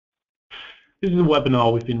This is a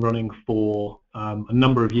webinar we've been running for a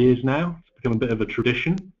number of years now. It's become a bit of a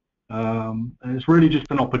tradition, and it's really just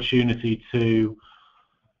an opportunity to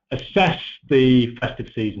assess the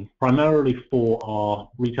festive season, primarily for our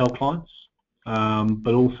retail clients,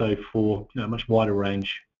 but also for a much wider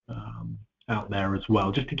range out there as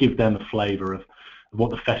well, just to give them a flavour of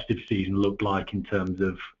what the festive season looked like in terms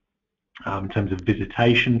of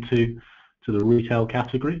visitation to the retail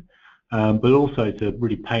category. But also to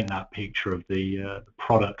really paint that picture of the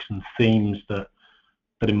products and themes that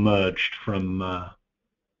emerged from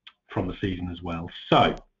the season as well.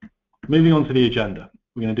 So, moving on to the agenda,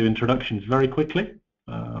 we're going to do introductions very quickly,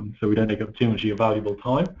 so we don't take up too much of your valuable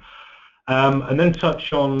time, and then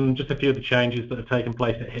touch on just a few of the changes that have taken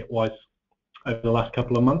place at Hitwise over the last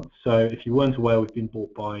couple of months. So, if you weren't aware, we've been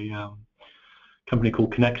bought by a company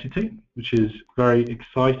called Connexity, which is very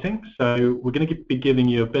exciting. So we're going to be giving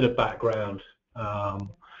you a bit of background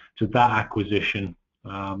to that acquisition,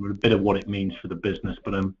 and a bit of what it means for the business,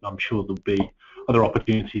 but I'm sure there'll be other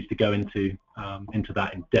opportunities to go into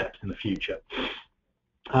that in depth in the future.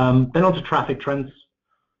 Then on to traffic trends.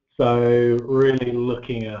 So really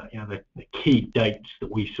looking at the key dates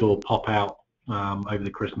that we saw pop out over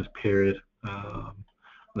the Christmas period,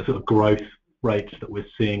 the sort of growth rates that we're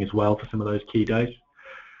seeing as well for some of those key days.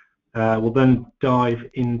 We'll then dive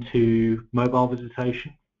into mobile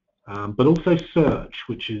visitation, but also search,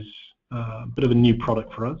 which is a bit of a new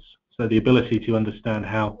product for us. So the ability to understand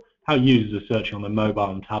how users are searching on their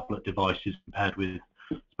mobile and tablet devices compared with,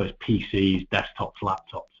 I suppose, PCs, desktops,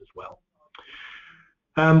 laptops as well.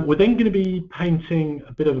 We're then going to be painting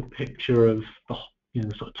a bit of a picture of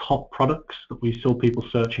the sort of top products that we saw people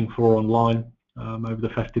searching for online over the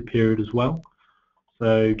festive period as well.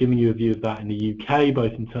 So giving you a view of that in the UK,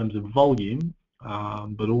 both in terms of volume,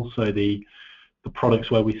 but also the products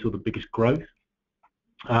where we saw the biggest growth.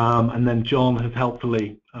 And then John has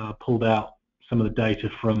helpfully pulled out some of the data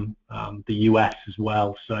from the US as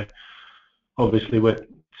well. So obviously we're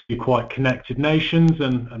quite connected nations,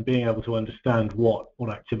 and being able to understand what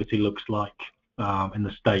activity looks like in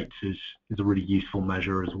the States is a really useful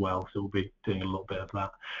measure as well. So we'll be doing a little bit of that.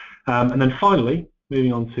 And then finally,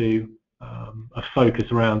 moving on to a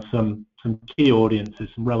focus around some key audiences,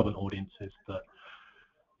 some relevant audiences that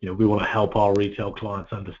we want to help our retail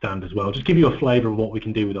clients understand as well. Just give you a flavour of what we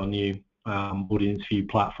can do with our new audience view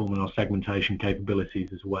platform and our segmentation capabilities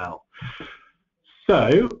as well.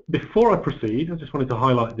 So before I proceed, I just wanted to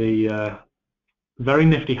highlight the very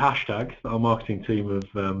nifty hashtags that our marketing team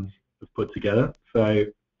have put together. So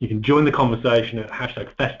you can join the conversation at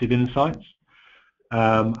 #FestiveInsights.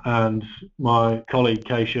 And my colleague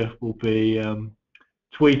Keisha will be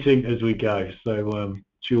tweeting as we go, so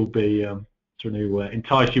she'll be trying to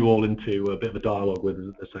entice you all into a bit of a dialogue with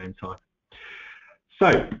us at the same time.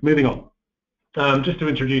 So, moving on. Just to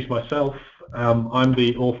introduce myself, I'm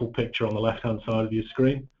the awful picture on the left-hand side of your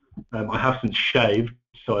screen. I have since shaved,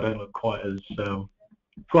 so I don't look quite as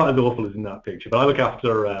awful as in that picture. But I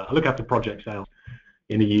look after project sales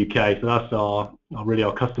in the UK, so that's really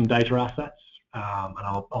our custom data assets. And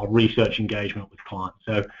our research engagement with clients.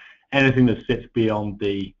 So anything that sits beyond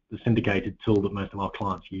the syndicated tool that most of our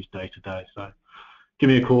clients use day to day. So give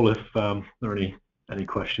me a call if there are any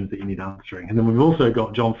questions that you need answering. And then we've also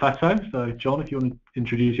got John Fatto. So John, if you want to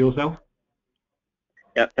introduce yourself.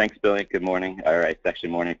 Yeah, thanks, Billy. Good morning. All right, it's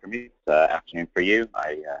actually morning for me. It's afternoon for you.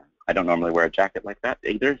 I don't normally wear a jacket like that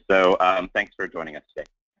either. So thanks for joining us today.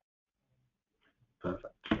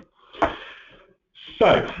 Perfect.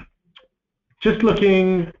 So, just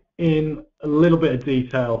looking in a little bit of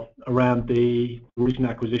detail around the recent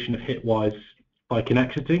acquisition of Hitwise by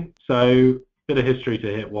Connexity. So, a bit of history to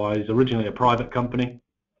Hitwise. Originally a private company,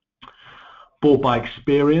 bought by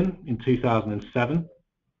Experian in 2007,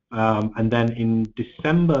 and then in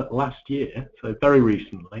December last year, so very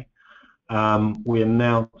recently, we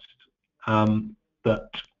announced that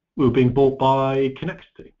we were being bought by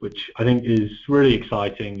Connexity, which I think is really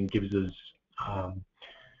exciting and gives us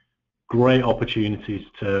great opportunities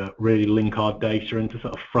to really link our data into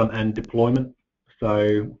sort of front-end deployment.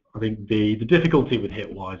 So I think the difficulty with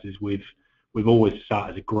Hitwise is we've always sat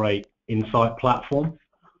as a great insight platform,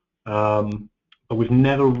 but we've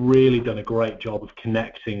never really done a great job of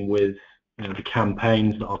connecting with the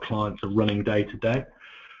campaigns that our clients are running day to day.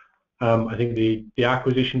 I think the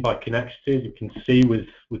acquisition by Connexity, as you can see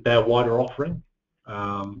with their wider offering,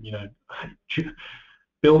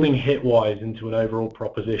 building Hitwise into an overall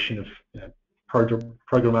proposition of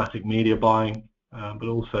programmatic media buying, but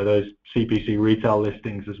also those CPC retail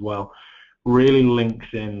listings as well, really links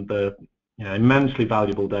in the immensely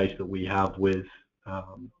valuable data that we have with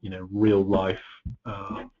real life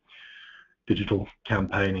digital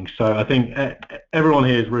campaigning. So I think everyone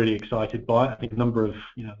here is really excited by it. I think a number of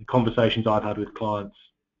the conversations I've had with clients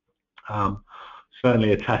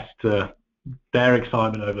certainly attest to their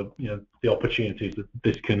excitement over the opportunities that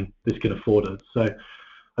this can afford us. So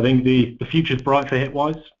I think the future's bright for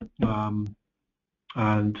Hitwise,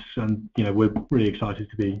 and we're really excited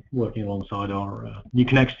to be working alongside our new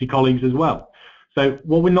Connexity colleagues as well. So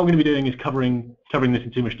what we're not going to be doing is covering this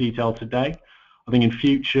in too much detail today. I think in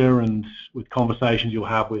future and with conversations you'll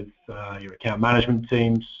have with your account management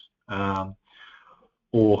teams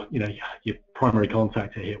or your primary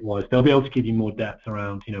contact at Hitwise, they'll be able to give you more depth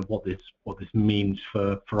around what this means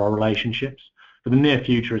for our relationships. For the near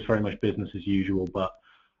future, it's very much business as usual, but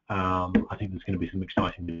I think there's going to be some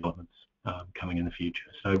exciting developments coming in the future.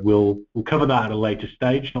 So we'll cover that at a later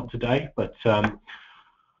stage, not today, but I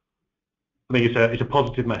think it's a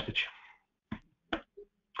positive message.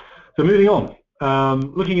 So moving on,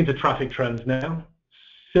 looking into traffic trends now.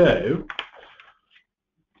 So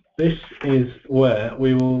this is where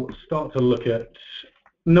we will start to look at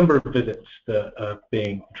number of visits that are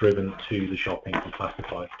being driven to the shopping and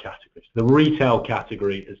classified categories. The retail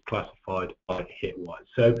category is classified by Hitwise.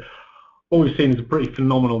 So what we've seen is a pretty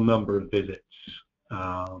phenomenal number of visits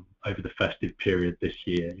over the festive period this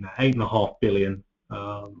year. 8.5 billion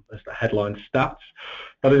as the headline stats.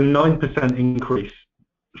 That is a 9% increase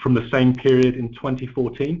from the same period in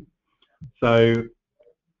 2014. So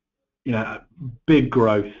big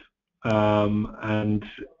growth, and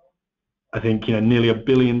I think nearly 1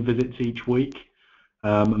 billion visits each week,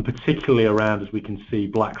 and particularly around, as we can see,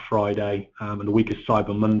 Black Friday and the week of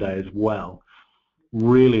Cyber Monday as well,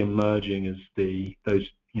 really emerging as those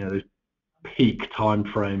peak time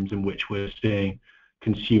frames in which we're seeing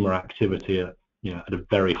consumer activity at at a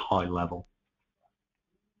very high level.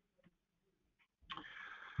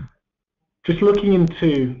 Just looking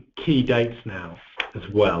into key dates now as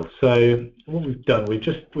well. So what we've done,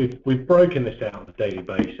 we've broken this out on a daily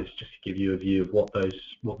basis just to give you a view of what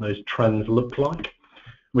those trends look like.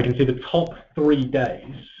 We can see the top 3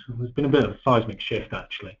 days. There's been a bit of a seismic shift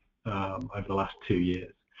actually over the last 2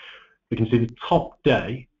 years. We can see the top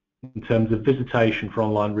day in terms of visitation for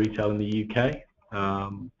online retail in the UK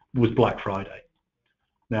was Black Friday.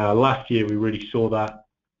 Now last year we really saw that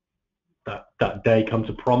day come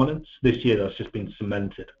to prominence. This year that's just been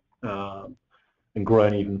cemented and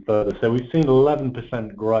grown even further. So we've seen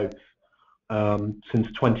 11% growth since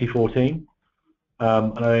 2014,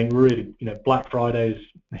 and I think really Black Friday is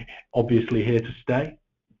obviously here to stay,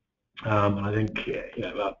 and I think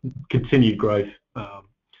continued growth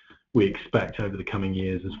we expect over the coming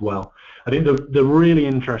years as well. I think the really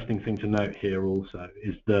interesting thing to note here also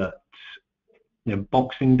is that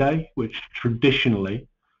Boxing Day, which traditionally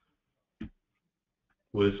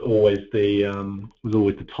was always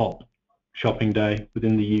the top shopping day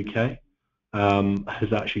within the UK,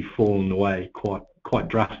 has actually fallen away quite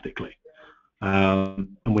drastically,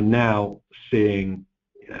 and we're now seeing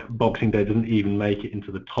Boxing Day doesn't even make it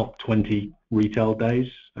into the top 20 retail days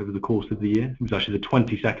over the course of the year. It was actually the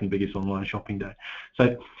 22nd biggest online shopping day.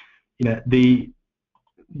 So the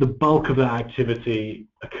bulk of that activity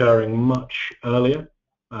occurring much earlier.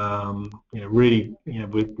 Really,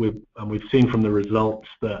 we've seen from the results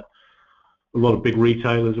that a lot of big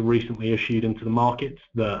retailers have recently issued into the market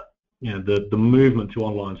that the movement to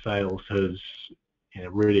online sales has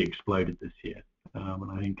really exploded this year,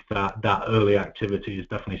 and I think that early activity is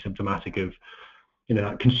definitely symptomatic of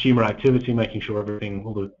consumer activity, making sure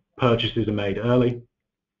all the purchases are made early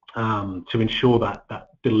to ensure that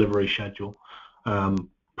delivery schedule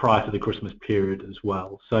prior to the Christmas period as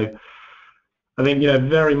well. So I think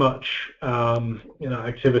very much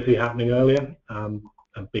activity happening earlier,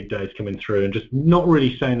 and big days coming through, and just not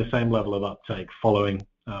really seeing the same level of uptake following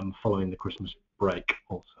the Christmas break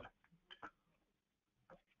also.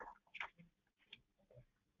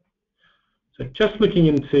 So just looking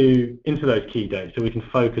into those key dates, so we can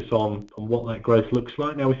focus on what that growth looks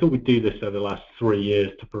like. Now we thought we'd do this over the last 3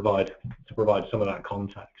 years to provide some of that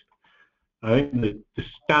context. I think the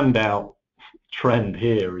standout trend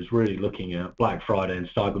here is really looking at Black Friday and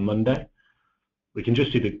Cyber Monday. We can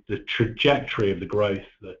just see the trajectory of the growth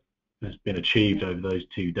that has been achieved over those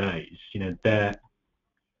 2 days. They're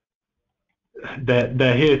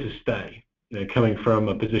here to stay. Coming from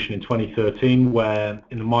a position in 2013 where,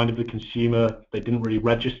 in the mind of the consumer, they didn't really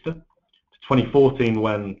register, to 2014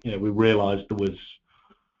 when we realised there was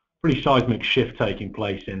a pretty seismic shift taking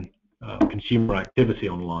place in consumer activity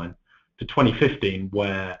online, to 2015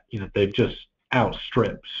 where they've just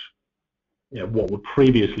outstripped what were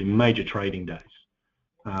previously major trading days,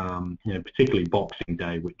 particularly Boxing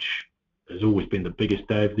Day, which has always been the biggest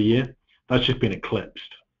day of the year. that's just been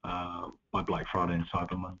eclipsed by Black Friday and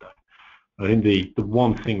Cyber Monday. I think the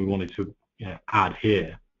one thing we wanted to add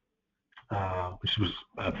here, which was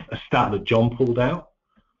a stat that John pulled out.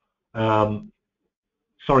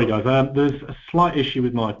 Sorry guys, there's a slight issue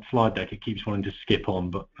with my slide deck. It keeps wanting to skip on,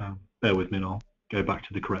 but bear with me and I'll go back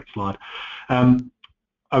to the correct slide.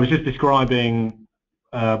 I was just describing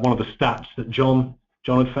one of the stats that John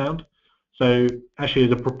had found. So actually,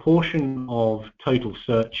 as a proportion of total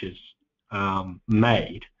searches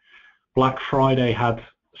made, Black Friday had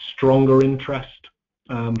stronger interest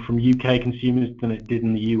from UK consumers than it did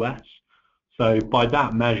in the US. So by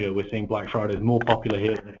that measure, we're seeing Black Friday is more popular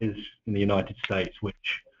here than it is in the United States,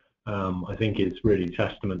 which I think is really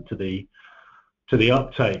testament to the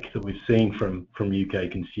uptake that we've seen from UK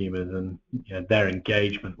consumers and their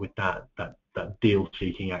engagement with that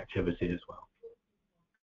deal-seeking activity as well.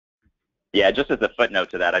 Yeah, just as a footnote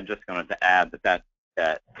to that, I'm just going to add that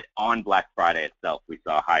on Black Friday itself, we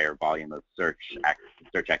saw a higher volume of search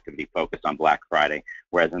activity focused on Black Friday,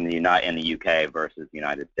 whereas in the UK versus the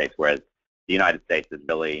United States, whereas the United States is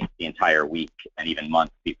really the entire week and even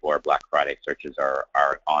months before Black Friday searches are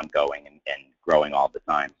ongoing and growing all the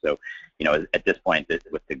time. So, at this point,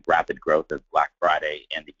 with the rapid growth of Black Friday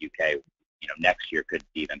in the UK, next year could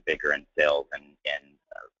be even bigger in sales, and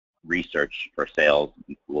research for sales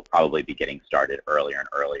will probably be getting started earlier and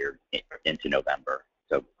earlier into November.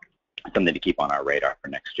 So, something to keep on our radar for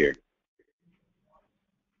next year.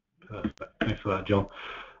 Perfect. Thanks for that,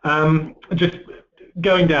 John. Just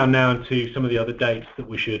going down now to some of the other dates that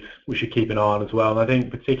we should keep an eye on as well. And I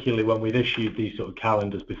think particularly when we've issued these sort of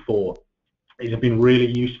calendars before, these have been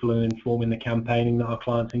really useful in informing the campaigning that our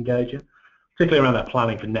clients engage in, particularly around that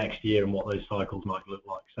planning for next year and what those cycles might look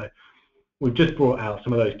like. So we've just brought out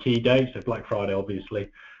some of those key dates, so Black Friday obviously.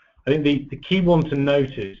 I think the key one to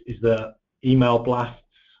notice is that email blasts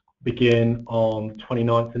begin on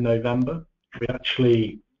 29th of November.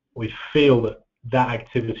 We feel that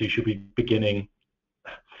activity should be beginning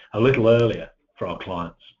a little earlier for our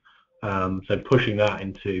clients. So pushing that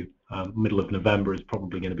into middle of November is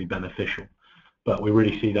probably going to be beneficial. But we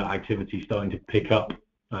really see that activity starting to pick up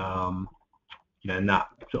in that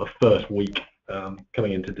sort of first week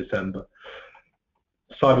coming into December.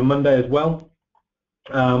 Cyber Monday as well.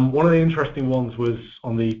 One of the interesting ones was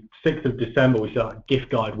on the 6th of December, we saw that gift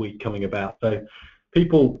guide week coming about. So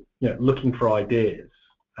people looking for ideas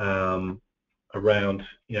around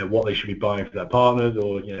what they should be buying for their partners,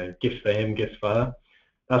 or gifts for him, gifts for her.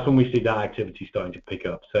 That's when we see that activity starting to pick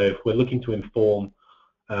up. So if we're looking to inform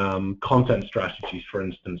content strategies, for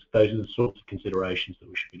instance, those are the sorts of considerations that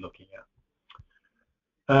we should be looking at.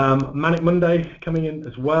 Manic Monday coming in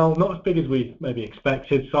as well, not as big as we maybe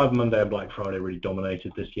expected. Cyber Monday and Black Friday really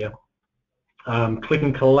dominated this year. Click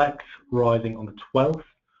and collect rising on the 12th.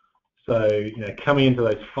 So coming into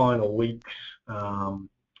those final weeks,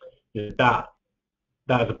 that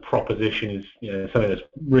as a proposition is something that's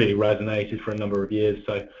really resonated for a number of years.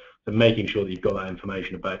 So making sure that you've got that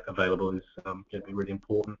information available is going to be really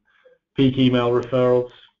important. Peak email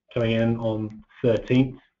referrals coming in on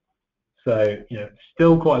 13th. So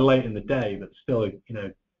still quite late in the day, but still a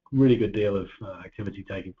really good deal of activity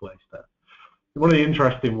taking place there. One of the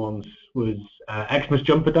interesting ones was Xmas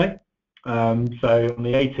Jumper Day. So on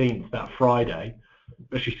the 18th, that Friday,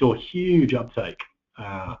 we actually saw huge uptake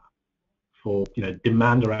for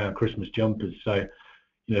demand around Christmas jumpers. So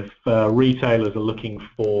if retailers are looking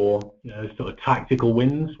for sort of tactical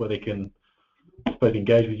wins where they can, I suppose,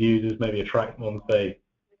 engage with users, maybe attract ones they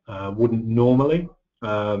wouldn't normally.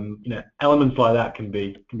 Elements like that can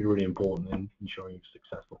be really important in ensuring a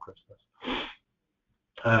successful Christmas.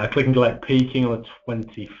 Click and collect peaking on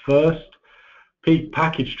the 21st. Peak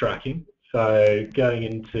package tracking, so going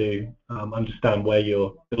into understand where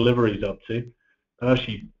your delivery is up to. And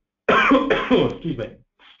actually, excuse me.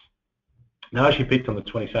 Now actually peaked on the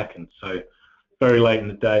 22nd, so very late in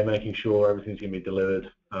the day, making sure everything's going to be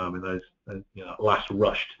delivered in those last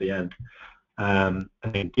rush to the end. And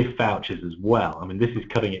then gift vouchers as well. I mean, this is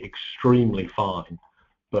cutting it extremely fine,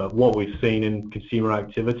 but what we've seen in consumer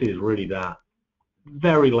activity is really that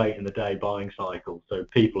very late in the day buying cycle. So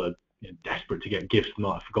people are desperate to get gifts they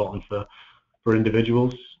might have forgotten for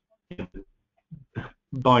individuals.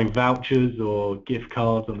 Buying vouchers or gift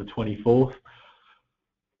cards on the 24th.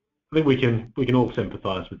 I think we can all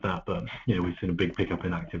sympathise with that, but we've seen a big pickup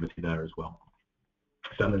in activity there as well.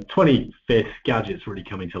 So on the 25th, gadgets really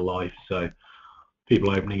coming to life. So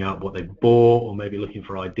people opening up what they've bought, or maybe looking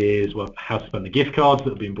for ideas how to spend the gift cards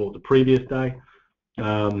that have been bought the previous day.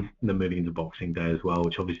 And then moving into Boxing Day as well,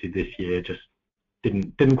 which obviously this year just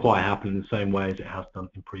didn't quite happen in the same way as it has done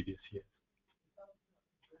in previous years.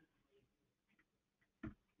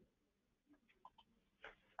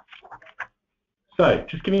 So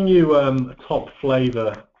just giving you a top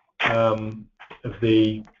flavour of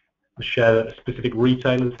the share that specific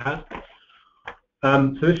retailers have.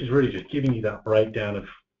 So this is really just giving you that breakdown of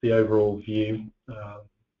the overall view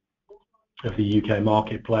of the UK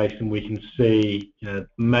marketplace, and we can see, you know,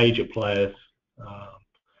 major players,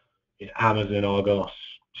 Amazon, Argos,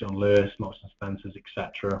 John Lewis, Marks and Spencer's,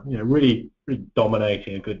 etc. You know, really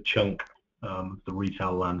dominating a good chunk of the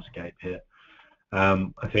retail landscape here.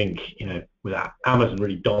 I think, you know, with Amazon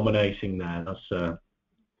really dominating there, that's a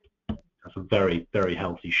very, very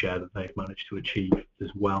healthy share that they've managed to achieve as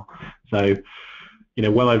well. So, you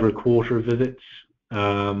know, well over a quarter of visits.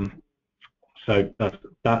 So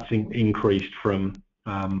that's increased from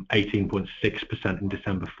 18.6% in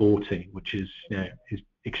December 14, which is, you know, is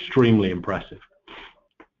extremely impressive.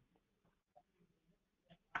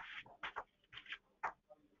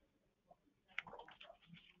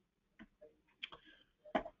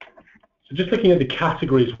 So just looking at the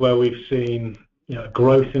categories where we've seen, you know,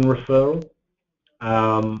 growth in referral,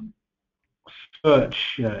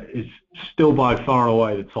 search, you know, is still by far and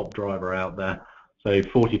away the top driver out there. So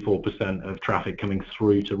 44% of traffic coming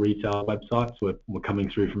through to retail websites were coming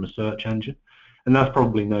through from a search engine, and that's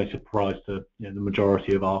probably no surprise to, you know, the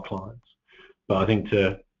majority of our clients. But I think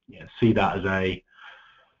to, you know, see that as a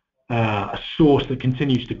source that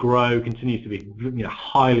continues to grow, continues to be, you know,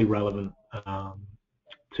 highly relevant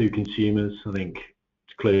to consumers, I think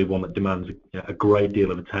it's clearly one that demands a great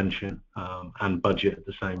deal of attention and budget at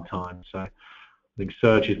the same time. So I think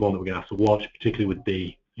search is one that we're going to have to watch, particularly with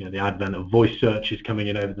the, you know, the advent of voice searches coming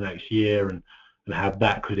in over the next year, and how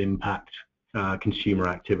that could impact consumer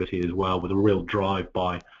activity as well, with a real drive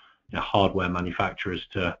by, you know, hardware manufacturers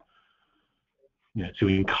to, you know, to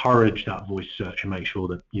encourage that voice search and make sure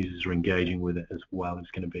that users are engaging with it as well.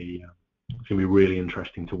 It's going to be really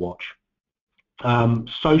interesting to watch.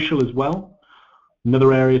 Social as well,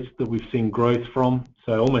 another area that we've seen growth from.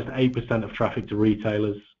 So almost 8% of traffic to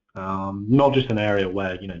retailers. Not just an area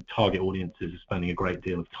where, you know, target audiences are spending a great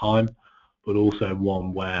deal of time, but also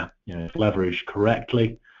one where, you know, if leveraged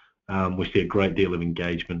correctly, we see a great deal of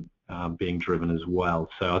engagement being driven as well.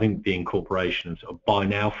 So I think the incorporation of sort of buy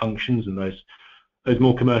now functions and those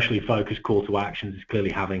more commercially focused call to actions is clearly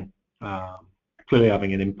having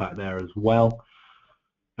an impact there as well.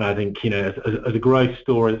 And I think, you know, as a growth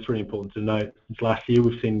story, it's really important to note, since last year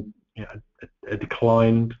we've seen, you know, a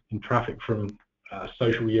decline in traffic from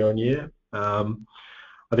social year on year. I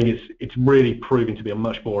think it's really proving to be a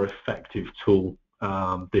much more effective tool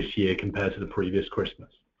this year compared to the previous Christmas.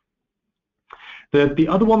 The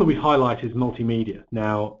other one that we highlight is multimedia.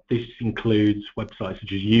 Now, this includes websites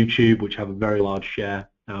such as YouTube, which have a very large share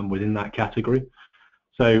within that category.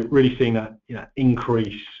 So really seeing that, you know,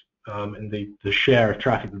 increase in the share of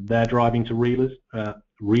traffic that they're driving to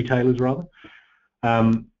retailers rather.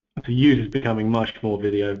 So users becoming much more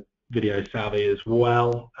video savvy as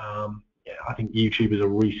well. Yeah, I think YouTube is a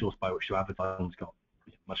resource by which to advertise has got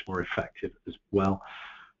much more effective as well.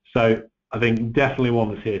 So I think definitely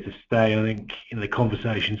one that's here to stay, and I think in the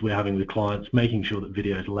conversations we're having with clients, making sure that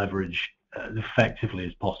video is leveraged as effectively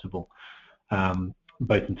as possible,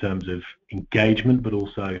 both in terms of engagement, but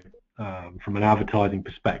also from an advertising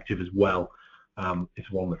perspective as well, is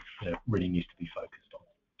one that, you know, really needs to be focused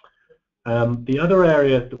on. The other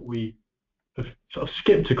area that we have sort of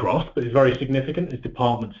skipped across, but is very significant, is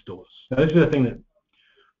department stores. Now, this is a thing that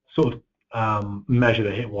sort of measure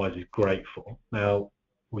that Hitwise is great for. Now,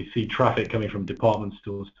 we see traffic coming from department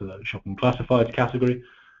stores to the shopping classifieds category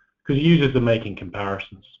because users are making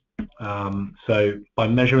comparisons. So by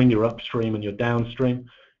measuring your upstream and your downstream,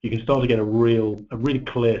 you can start to get a really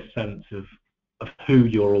clear sense of who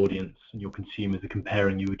your audience and your consumers are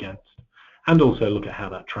comparing you against, and also look at how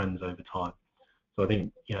that trends over time. So I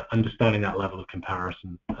think, you know, understanding that level of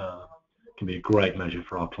comparison can be a great measure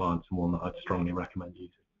for our clients, and one that I'd strongly recommend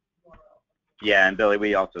using. Yeah, and Billy,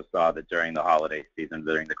 we also saw that during the holiday season,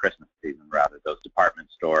 during the Christmas season rather, those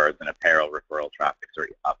department stores and apparel referral traffics are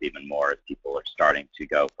up even more as people are starting to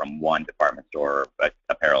go from one department store or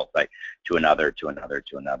apparel site to another, to another,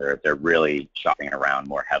 to another. They're really shopping around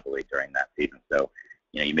more heavily during that season. So,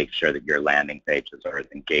 you know, you make sure that your landing pages are as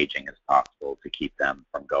engaging as possible to keep them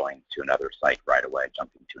from going to another site right away,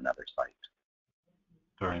 jumping to another site.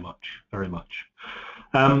 Very much, very much.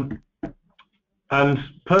 And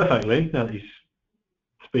perfectly, now that he's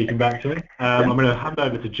speaking back to me, I'm going to hand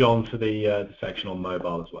over to John for the section on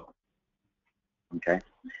mobile as well. Okay.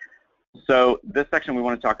 So this section we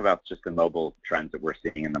want to talk about just the mobile trends that we're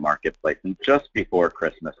seeing in the marketplace. And just before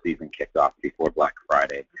Christmas season kicked off, before Black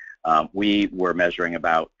Friday, we were measuring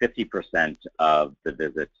about 50% of the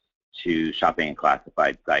visits to shopping and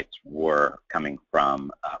classified sites were coming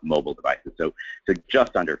from mobile devices, so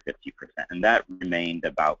just under 50%, and that remained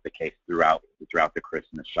about the case throughout the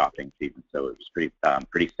Christmas shopping season. So it was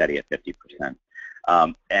pretty steady at 50%,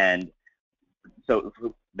 and so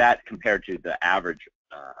that compared to the average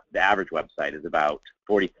website is about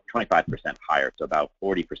 25% higher. So about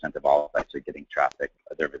 40% of all sites are getting traffic.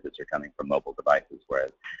 Their visits are coming from mobile devices,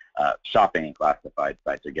 whereas shopping and classified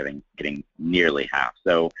sites are getting nearly half.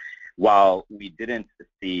 So while we didn't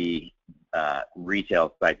see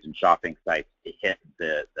retail sites and shopping sites hit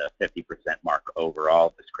the 50% mark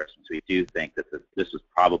overall this Christmas, we do think that this was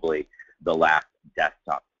probably the last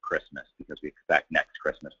desktop Christmas, because we expect next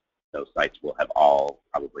Christmas those sites will have all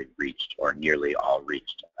probably reached, or nearly all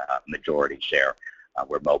reached, majority share,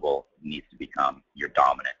 where mobile needs to become your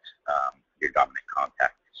dominant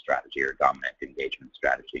contact strategy or dominant engagement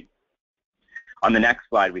strategy. On the next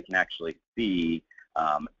slide, we can actually see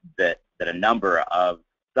that a number of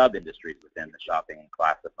sub-industries within the shopping and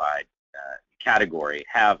classified category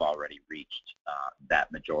have already reached that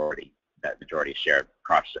majority share,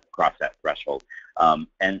 across that threshold,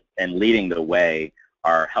 and leading the way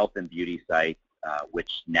are health and beauty sites,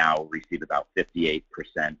 which now receive about 58%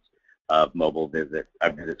 of mobile visits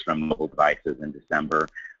from mobile devices in December.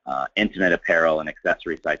 Intimate apparel and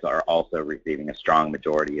accessory sites are also receiving a strong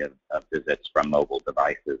majority of visits from mobile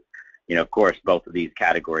devices. Of course, both of these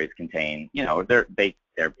categories contain, they're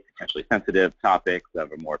potentially sensitive topics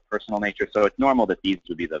of a more personal nature, so it's normal that these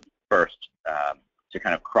would be the first to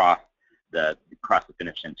kind of cross the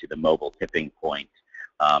finish into the mobile tipping point.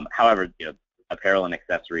 However, apparel and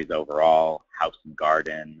accessories overall, house and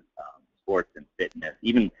garden, sports and fitness,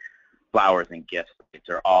 even flowers and gifts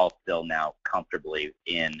are all still now comfortably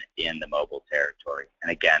in the mobile territory.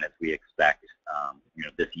 And again, as we expect,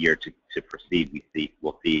 this year to proceed,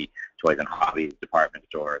 we'll see toys and hobbies, department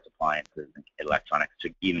stores, appliances, and electronics to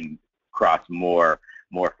even cross more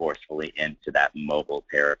forcefully into that mobile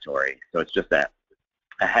territory. So it's just a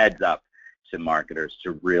heads up to marketers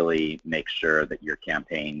to really make sure that your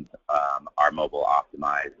campaigns are mobile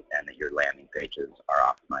optimized and that your landing pages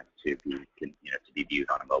are optimized to be viewed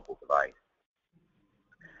on a mobile device.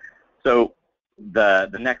 So the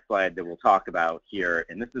next slide that we'll talk about here,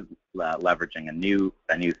 and this is leveraging a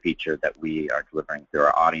new feature that we are delivering through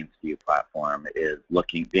our Audience View platform, is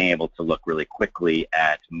being able to look really quickly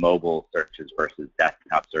at mobile searches versus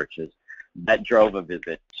desktop searches that drove a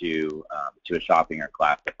visit to a shopping or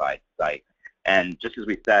classified site. And just as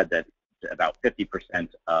we said that about 50%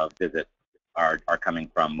 of visits are coming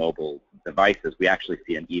from mobile devices, we actually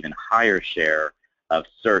see an even higher share of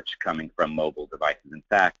search coming from mobile devices. In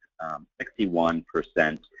fact,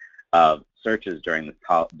 61% of searches during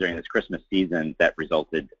this Christmas season that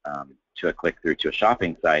resulted to a click-through to a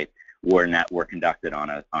shopping site were conducted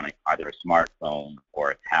on either a smartphone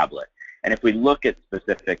or a tablet. And if we look at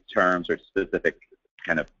specific terms or specific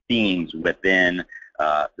kind of themes within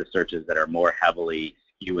the searches that are more heavily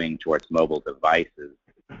skewing towards mobile devices,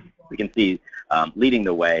 we can see leading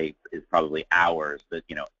the way is probably hours. That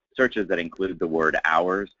searches that include the word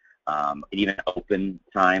hours, and even open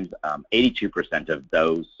times, 82% of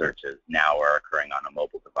those searches now are occurring on a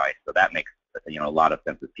mobile device. So that makes a lot of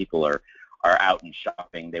sense. If people are out and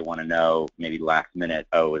shopping, they want to know maybe last minute,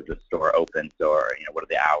 oh, is the store open? Or what are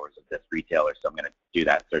the hours of this retailer? So I'm going to do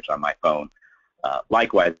that search on my phone.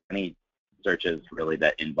 Likewise, any searches really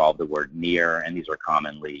that involve the word near, and these are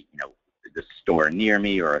commonly, the store near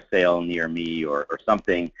me or a sale near me or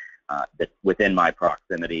something that's within my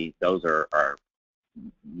proximity. Those are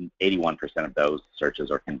 81% of those searches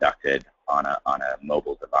are conducted on a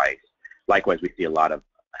mobile device. Likewise, we see a lot of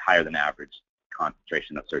higher than average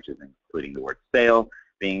concentration of searches, including the word sale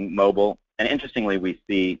being mobile. And interestingly, we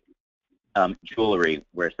see jewelry,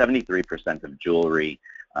 where 73% of jewelry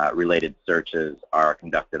related searches are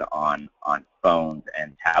conducted on phones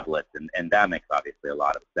and tablets, and that makes obviously a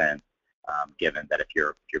lot of sense, given that if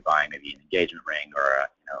you're buying maybe an engagement ring or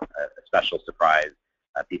a special surprise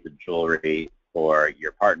piece of jewelry for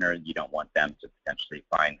your partner, you don't want them to potentially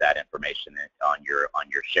find that information on your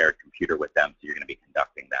shared computer with them, so you're going to be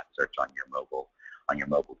conducting that search on your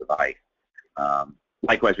mobile device.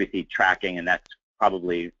 Likewise, we see tracking, and that's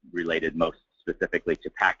probably related most specifically to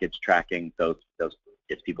package tracking. Those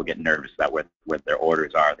if people get nervous about where their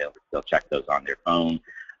orders are, they'll check those on their phone.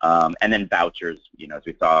 And then vouchers, as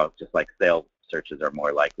we saw, just like sales searches are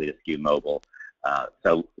more likely to skew mobile,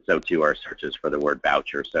 so too are searches for the word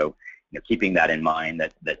voucher. So keeping that in mind,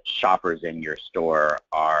 that shoppers in your store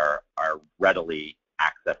are readily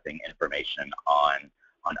accessing information on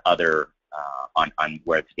other on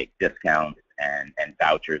where to get discounts and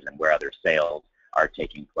vouchers and where other sales are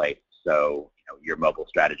taking place. So your mobile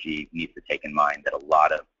strategy needs to take in mind that a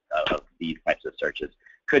lot of these types of searches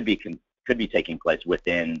could be taking place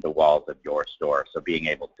within the walls of your store. So being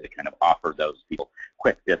able to kind of offer those people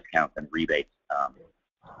quick discounts and rebates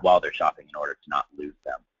while they're shopping in order to not lose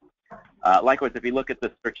them. Likewise, if you look at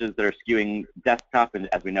the searches that are skewing desktop, and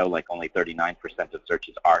as we know, like only 39% of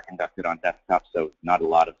searches are conducted on desktop, so not a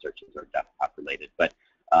lot of searches are desktop related. But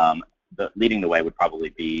leading the way would probably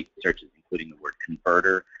be searches including the word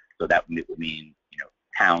converter. So that would mean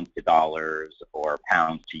pounds to dollars or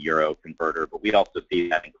pounds to euro converter. But we also see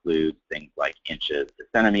that includes things like inches to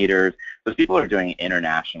centimeters. So people are doing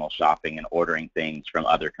international shopping and ordering things from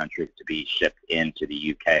other countries to be shipped into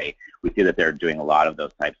the UK. We see that they're doing a lot of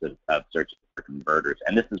those types of searches for converters.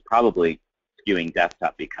 And this is probably skewing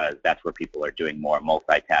desktop because that's where people are doing more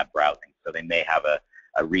multi-tab browsing. So they may have a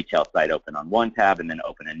retail site open on one tab and then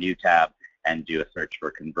open a new tab and do a search for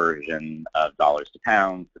conversion of dollars to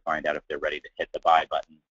pounds to find out if they're ready to hit the buy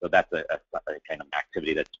button. So that's a kind of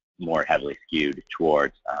activity that's more heavily skewed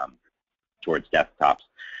towards desktops.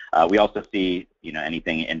 We also see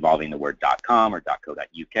anything involving the word .com or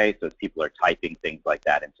 .co.uk. So as people are typing things like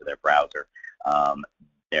that into their browser,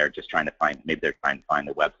 they're just trying to find, maybe they're trying to find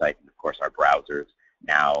the website, and of course our browsers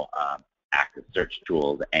now active search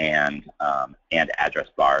tools and address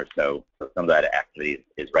bars. So some of that activity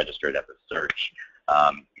is registered as a search.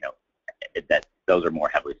 That those are more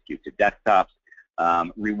heavily skewed to desktops.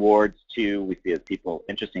 Rewards too, we see as people,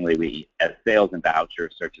 interestingly, as sales and voucher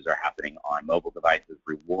searches are happening on mobile devices,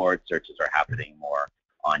 reward searches are happening more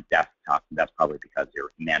on desktops, and that's probably because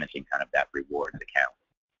you're managing kind of that rewards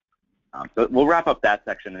account. So we'll wrap up that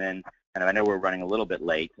section, and then I know we're running a little bit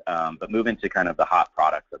late, but move into kind of the hot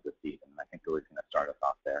products of the season. I think Louis is going to start us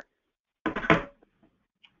off there.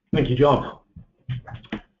 Thank you, John.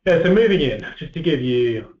 Yeah, so moving in, just to give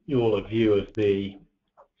you all a view of the,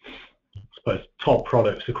 I suppose, top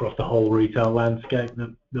products across the whole retail landscape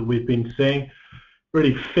that we've been seeing.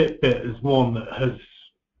 Really, Fitbit is one that has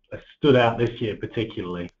stood out this year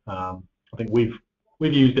particularly. I think we've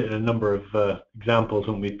used it in a number of examples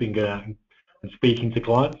when we've been going out and speaking to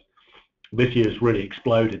clients. This year has really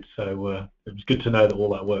exploded, so it was good to know that all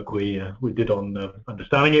that work we did on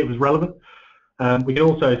understanding it was relevant. We can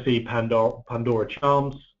also see Pandora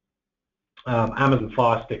Charms, Amazon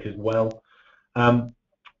Fire Stick as well, and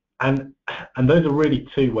those are really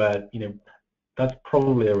two where that's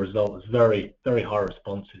probably a result of very high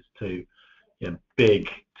responses to big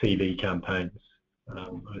TV campaigns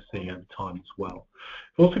we're seeing over time as well.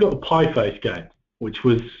 We've also got the Pie Face game, which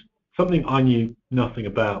was something I knew nothing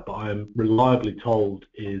about, but I am reliably told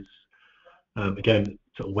is a game that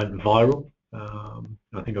sort of went viral.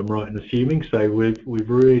 I think I'm right in assuming. So we've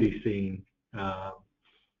really seen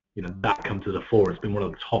that come to the fore. It's been one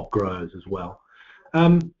of the top growers as well.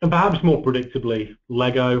 And perhaps more predictably,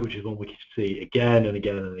 Lego, which is one we can see again and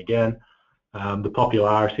again and again. The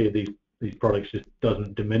popularity of these products just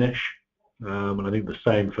doesn't diminish. And I think the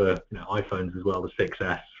same for iPhones as well. The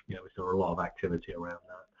 6S, we saw a lot of activity around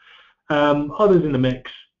that. Others in the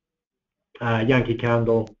mix, Yankee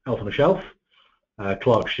Candle, Elf on a Shelf,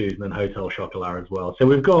 Clark's Shoes, and then Hotel Chocolat as well. So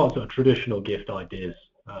we've got sort of traditional gift ideas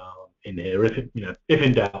in here. If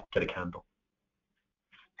in doubt, get a candle.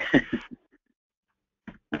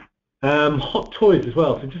 Hot toys as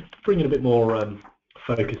well. So just bringing a bit more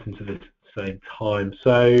focus into this at the same time.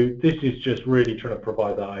 So this is just really trying to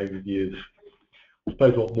provide that overview of, I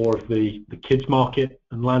suppose, what more of the kids market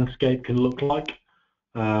and landscape can look like.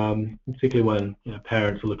 Particularly when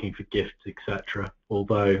parents are looking for gifts, etc.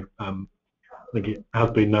 Although I think it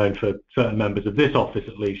has been known for certain members of this office,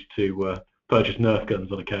 at least, to purchase Nerf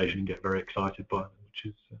guns on occasion and get very excited by them,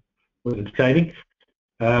 which was entertaining.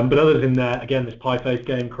 But others in there, again, this Pie Face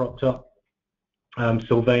game cropped up.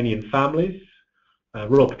 Sylvanian Families,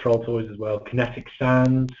 Royal Patrol toys as well, Kinetic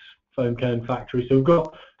Sands, Foam Cone Factory. So we've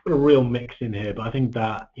got a real mix in here, but I think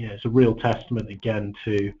that it's a real testament again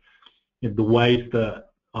to the ways that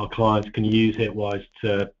our clients can use Hitwise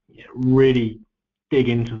to really dig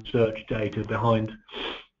into the search data behind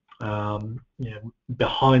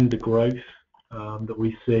behind the growth that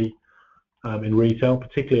we see in retail,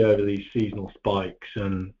 particularly over these seasonal spikes,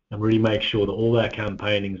 and really make sure that all their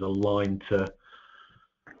campaignings are aligned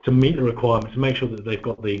to meet the requirements, to make sure that they've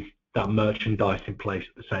got that merchandise in place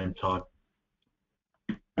at the same time.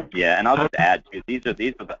 Yeah, and I'll just add too,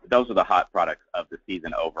 those are the hot products of the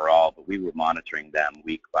season overall, but we were monitoring them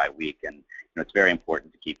week by week, and it's very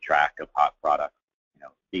important to keep track of hot products.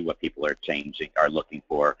 See what people are looking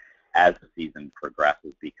for as the season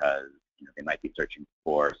progresses, because they might be searching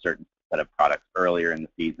for certain set of products earlier in the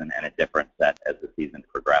season and a different set as the season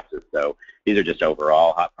progresses. So these are just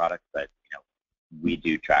overall hot products, but we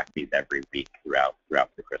do track these every week throughout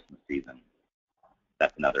the Christmas season.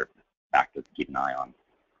 That's another factor to keep an eye on.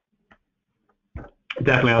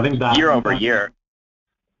 Definitely, I think that year over year.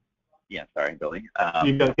 Yeah, sorry, Billy.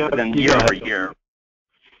 Then year over year,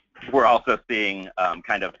 we're also seeing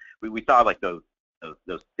we saw like those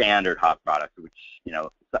standard hot products, which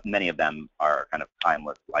many of them are kind of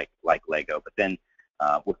timeless, like Lego. But then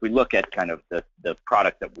if we look at kind of the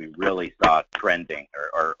product that we really saw trending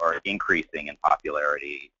or increasing in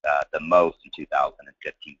popularity the most in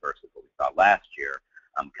 2015 versus what we saw last year,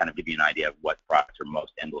 kind of give you an idea of what products are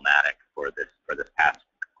most emblematic for this past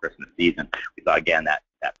Christmas season. We saw again that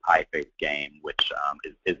pie face game, which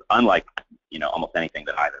is unlike almost anything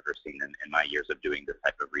that I've ever seen in my years of doing this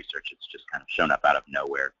type of research. It's just kind of shown up out of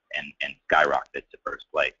nowhere and skyrocketed to first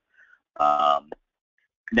place.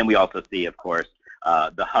 Then we also see, of course,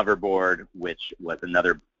 the hoverboard, which was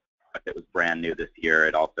another product that was brand new this year.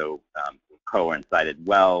 It also coincided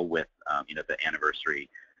well with the anniversary.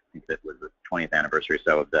 I think that was the 20th anniversary or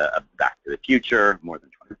so of Back to the Future, more than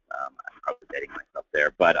 20. I'm probably dating myself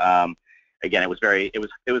there, but again, it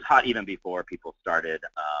was hot even before people started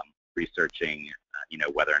researching,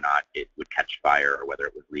 whether or not it would catch fire or whether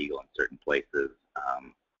it was legal in certain places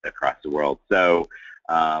across the world. So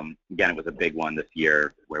again, it was a big one this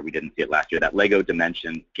year where we didn't see it last year. That Lego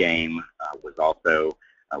Dimensions game was also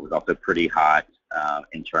pretty hot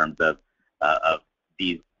in terms of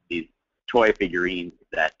these toy figurines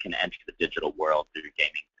that can enter the digital world through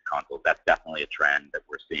gaming consoles. That's definitely a trend that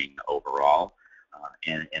we're seeing overall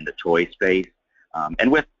in the toy space. And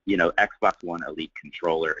with Xbox One Elite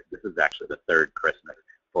controller, this is actually the third Christmas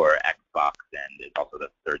for Xbox, and it's also the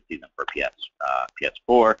third season for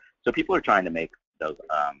PS4. So people are trying to make those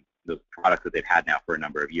products that they've had now for a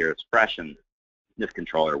number of years fresh, and this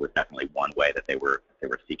controller was definitely one way that they were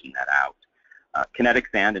seeking that out. Kinetic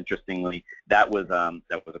Sand, interestingly, that was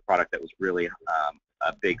a product that was really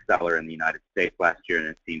a big seller in the United States last year, and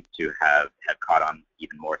it seems to have caught on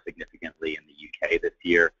even more significantly in the UK this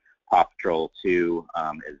year. Paw Patrol 2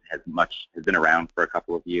 has been around for a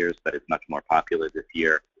couple of years, but it's much more popular this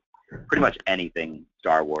year. Pretty much anything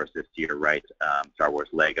Star Wars this year, right? Star Wars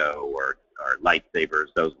Lego or lightsabers,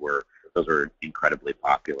 those were incredibly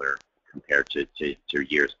popular compared to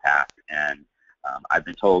years past. And I've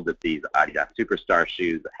been told that these Adidas Superstar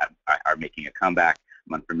shoes are making a comeback.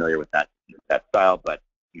 I'm unfamiliar with that style, but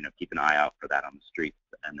keep an eye out for that on the streets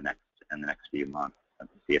in the next few months to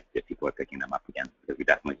see if people are picking them up again, because we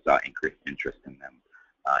definitely saw increased interest in them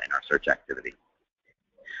in our search activity.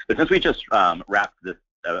 But since we just wrapped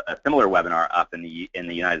a similar webinar up in the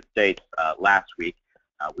United States last week,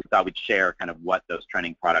 we thought we'd share kind of what those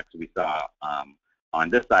trending products we saw on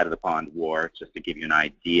this side of the pond were, just to give you an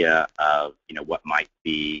idea of what might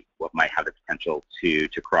have the potential to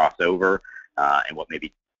cross over and what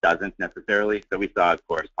maybe doesn't necessarily. So we saw, of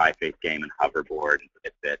course, pie face game and hoverboard and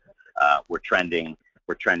Fitbit were trending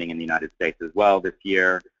in the United States as well this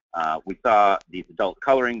year. We saw these adult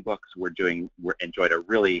coloring books enjoyed a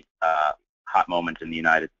really hot moment in the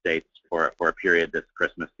United States for a period this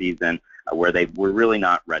Christmas season where they were really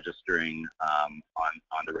not registering on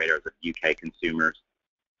the radars of UK consumers.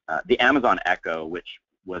 The Amazon Echo, which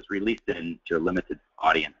was released to a limited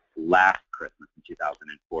audience last Christmas in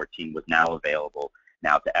 2014, was now available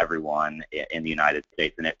to everyone in the United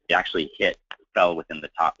States, and it actually fell within the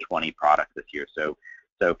top 20 products this year. So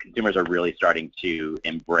consumers are really starting to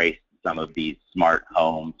embrace some of these smart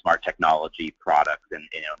home, smart technology products, and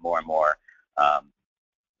more and more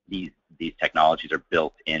these technologies are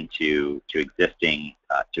built into existing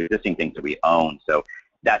things that we own. So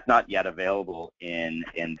that's not yet available in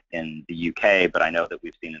the UK, but I know that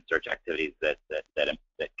we've seen in search activities that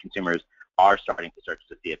consumers are starting to search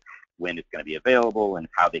to see when it's going to be available and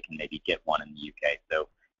how they can maybe get one in the UK. So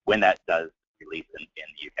when that does release in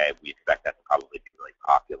the UK, we expect that to probably be really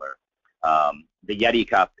popular. The Yeti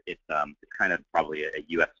cup, it's kind of probably a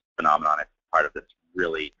US phenomenon. It's part of this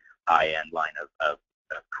really high-end line of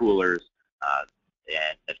coolers,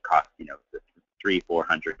 and it costs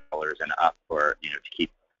 $300-400 and up for to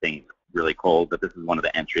keep things really cold. But this is one of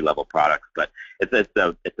the entry-level products. But it's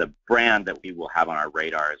a brand that we will have on our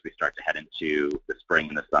radar as we start to head into the spring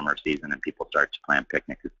and the summer season, and people start to plan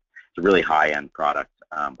picnics. It's a really high-end product,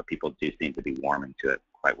 but people do seem to be warming to it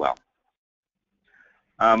quite well.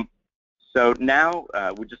 So now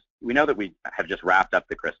we know that we have just wrapped up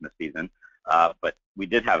the Christmas season, but we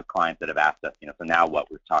did have clients that have asked us, so now what?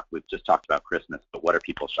 We've just talked about Christmas, but what are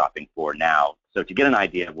people shopping for now? So to get an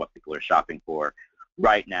idea of what people are shopping for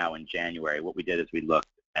right now in January, what we did is we looked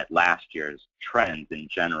last year's trends in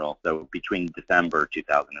general. So between December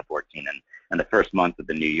 2014 and the first month of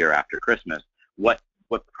the new year after Christmas, what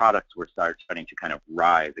products were starting to kind of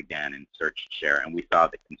rise again in search share, and we saw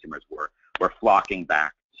that consumers were flocking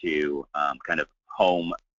back to kind of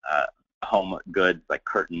home goods like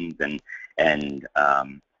curtains and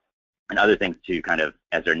other things to kind of,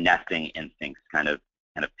 as their nesting instincts kind of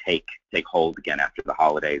take hold again after the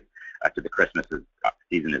holidays, after the Christmas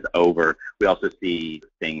season is over. We also see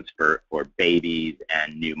things for babies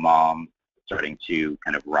and new moms starting to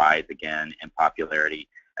kind of rise again in popularity.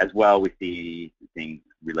 As well, we see things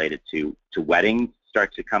related to weddings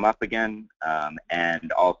start to come up again,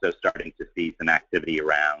 and also starting to see some activity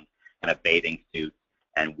around kind of bathing suits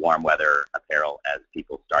and warm weather apparel as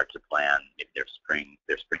people start to plan their spring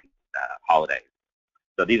holidays.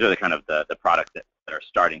 So these are the kind of the products that are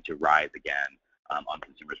starting to rise again on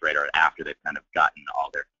consumers' radar after they've kind of gotten all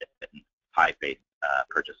their high-face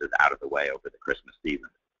purchases out of the way over the Christmas season.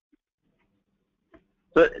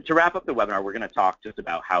 So to wrap up the webinar, we're going to talk just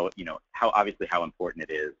about how obviously how important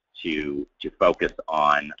it is to focus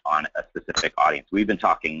on a specific audience. We've been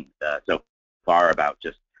talking so far about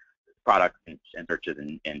just products and searches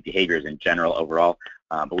and behaviors in general overall,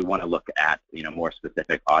 but we want to look at more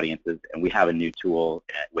specific audiences, and we have a new tool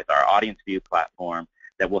with our Audience View platform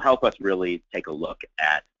that will help us really take a look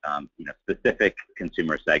at specific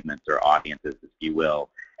consumer segments or audiences, if you will,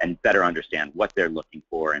 and better understand what they're looking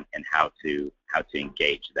for and how to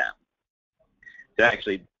engage them. So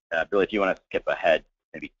actually, Billy, if you want to skip ahead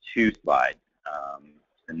maybe 2 slides,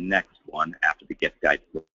 the next one after the gift guide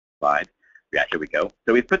slide. Yeah, here we go.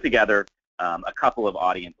 So we've put together a couple of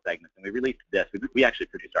audience segments, and we released this. We actually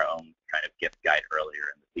produced our own kind of gift guide earlier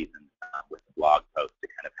in the season with a blog post to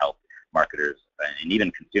kind of help marketers and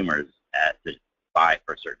even consumers to buy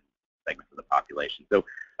for certain segments of the population. So,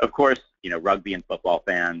 of course, rugby and football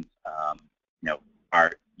fans,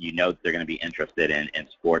 that they're going to be interested in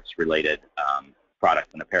sports-related products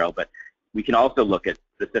and apparel, but we can also look at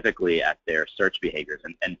specifically at their search behaviors.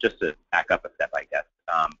 And just to back up a step, I guess,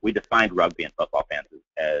 we defined rugby and football fans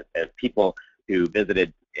as people who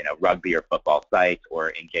visited rugby or football sites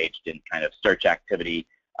or engaged in kind of search activity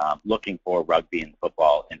looking for rugby and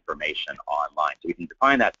football information online. So we can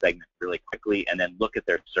define that segment really quickly and then look at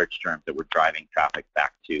their search terms that were driving traffic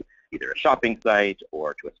back to either a shopping site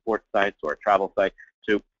or to a sports site or a travel site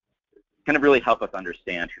to kind of really help us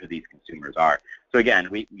understand who these consumers are. So again,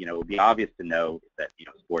 it would be obvious to know that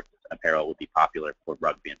sports apparel would be popular for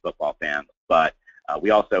rugby and football fans, but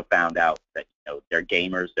we also found out that they're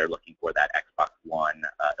gamers. They're looking for that Xbox One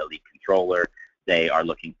Elite controller. They are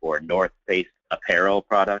looking for North Face apparel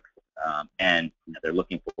products, and they're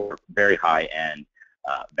looking for very high-end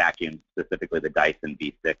vacuums, specifically the Dyson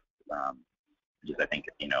V6, which is I think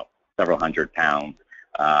several hundred pounds,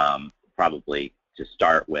 probably to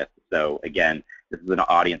start with. So again, this is an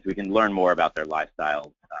audience. We can learn more about their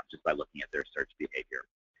lifestyle just by looking at their search behavior.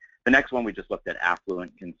 The next one, we just looked at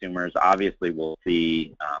affluent consumers. Obviously, we'll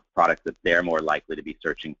see products that they're more likely to be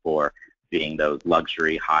searching for, being those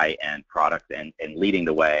luxury, high-end products, and leading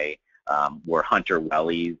the way were Hunter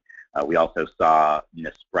wellies. We also saw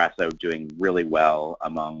Nespresso doing really well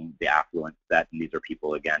among the affluent set, and these are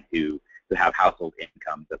people, again, who have household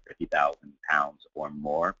incomes of £50,000 or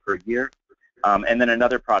more per year. And then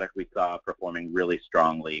another product we saw performing really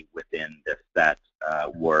strongly within this set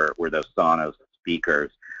were those Sonos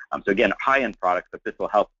speakers. So again, high-end products, but this will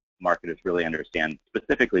help marketers really understand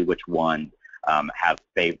specifically which ones have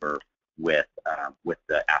favor with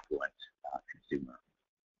the affluent consumer.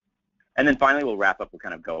 And then finally, we'll wrap up. We'll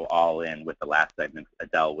kind of go all in with the last segment.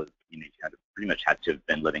 Adele was, kind of pretty much had to have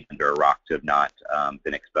been living under a rock to have not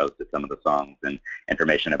been exposed to some of the songs and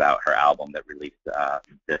information about her album that released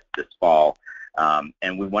this fall.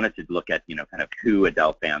 And we wanted to look at, kind of who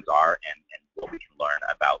Adele fans are and what we can learn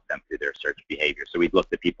about them through their search behavior. So we've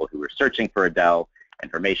looked at people who were searching for Adele,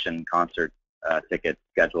 information, concert tickets,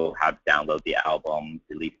 schedule, how to download the album,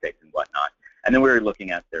 release dates, and whatnot. And then we were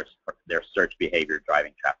looking at their search behavior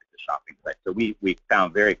driving traffic to shopping sites. So we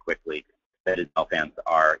found very quickly that Adele fans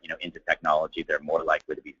are, into technology. They're more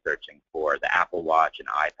likely to be searching for the Apple Watch and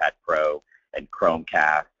iPad Pro and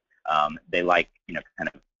Chromecast. They like,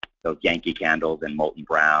 kind of those Yankee candles and Molten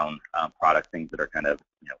Brown products, things that are kind of,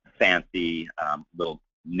 fancy, little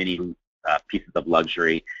mini pieces of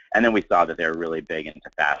luxury. And then we saw that they're really big into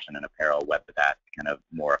fashion and apparel, whether that's kind of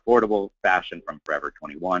more affordable fashion from Forever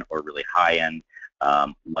 21 or really high-end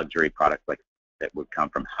luxury products like that would come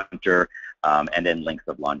from Hunter. And then Links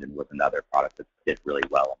of London was another product that did really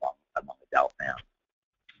well among Adele fans.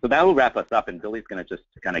 So that will wrap us up, and Billy's going to just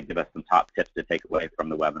kind of give us some top tips to take away from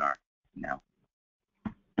the webinar now.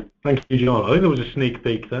 Thank you, John. I think there was a sneak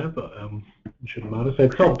peek there, but it shouldn't matter. So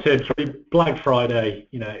top tips: Black Friday.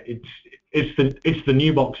 You know, it's the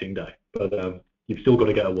new Boxing Day, but you've still got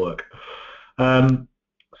to get to work.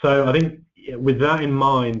 So I think with that in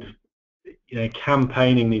mind,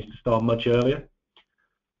 campaigning needs to start much earlier.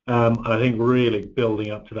 And I think really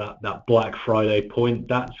building up to that Black Friday point,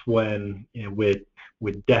 that's when we're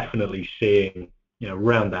definitely seeing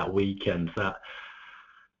around that weekend that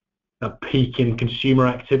peak in consumer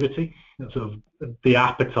activity. That sort of the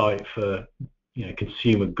appetite for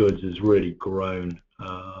consumer goods has really grown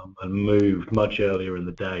and moved much earlier in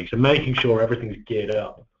the day. So making sure everything's geared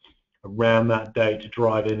up around that day to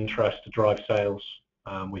drive interest, to drive sales,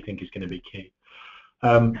 we think is going to be key.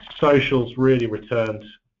 Socials really returned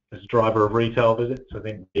as a driver of retail visits. I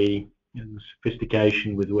think the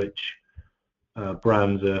sophistication with which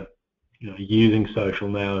brands are using social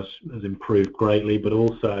now has improved greatly, but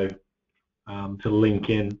also to link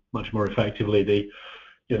in much more effectively. The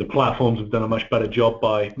platforms have done a much better job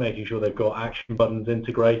by making sure they've got action buttons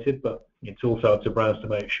integrated, but it's also up to brands to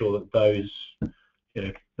make sure that those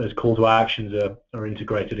call to actions are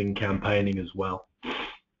integrated in campaigning as well.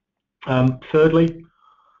 Thirdly,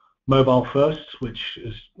 mobile first, which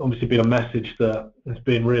has obviously been a message that has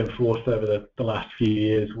been reinforced over the last few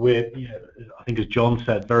years. We're, I think, as John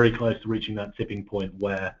said, very close to reaching that tipping point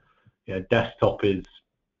where desktop is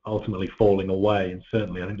ultimately falling away, and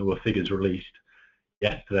certainly I think there were figures released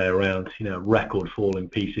yesterday around record fall in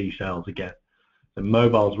PC sales again. So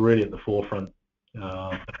mobile's really at the forefront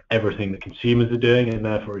of everything that consumers are doing, and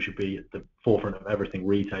therefore it should be at the forefront of everything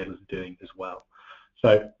retailers are doing as well.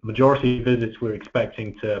 So majority of visits we're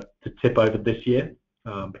expecting to tip over this year,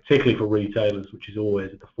 particularly for retailers, which is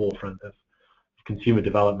always at the forefront of consumer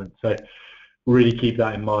development. So really keep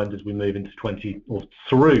that in mind as we move into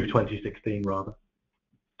through 2016 rather.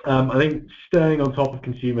 I think staying on top of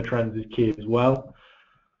consumer trends is key as well.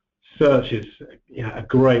 Search is a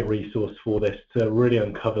great resource for this to really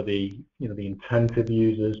uncover the intent of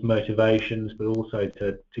users, motivations, but also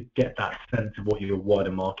to get that sense of what your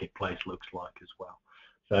wider marketplace looks like as well.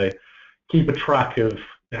 So keep a track of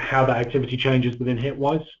how that activity changes within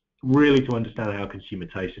Hitwise, really to understand how consumer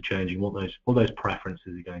tastes are changing, what those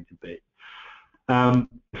preferences are going to be.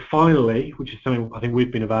 Finally, which is something I think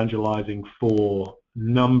we've been evangelizing for a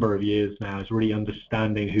number of years now, is really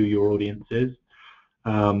understanding who your audience is.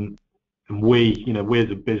 And we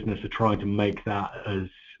as a business are trying to make that as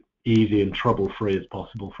easy and trouble-free as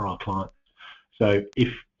possible for our clients. So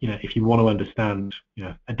if you want to understand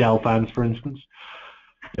Adele fans, for instance,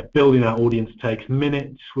 building that audience takes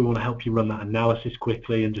minutes. We want to help you run that analysis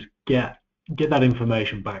quickly and just get that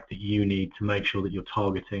information back that you need to make sure that you're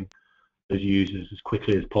targeting those users as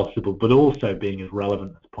quickly as possible, but also being as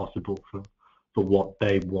relevant as possible for what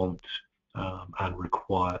they want and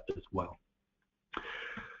require as well.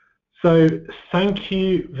 So thank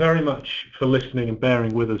you very much for listening and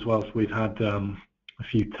bearing with us whilst we've had a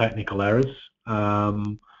few technical errors.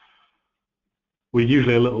 We're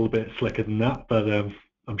usually a little bit slicker than that, but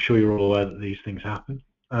I'm sure you're all aware that these things happen.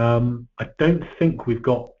 I don't think we've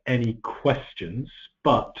got any questions,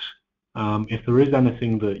 but if there is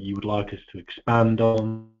anything that you would like us to expand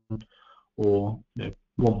on or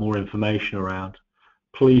want more information around,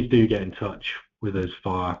 please do get in touch with us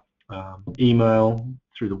via email,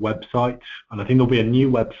 through the website, and I think there'll be a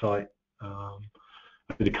new website over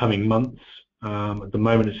the coming months. At the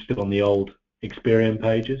moment it's still on the old Experian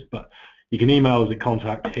pages, but you can email us at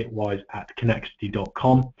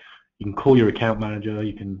contact@hitwise@connexity.com. You can call your account manager,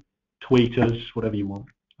 you can tweet us, whatever you want.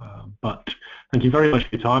 But thank you very much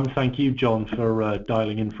for your time. Thank you, John, for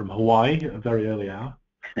dialing in from Hawaii at a very early hour.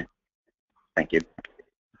 Thank you.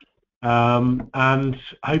 And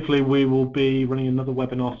hopefully we will be running another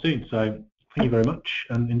webinar soon. So thank you very much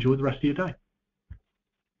and enjoy the rest of your day.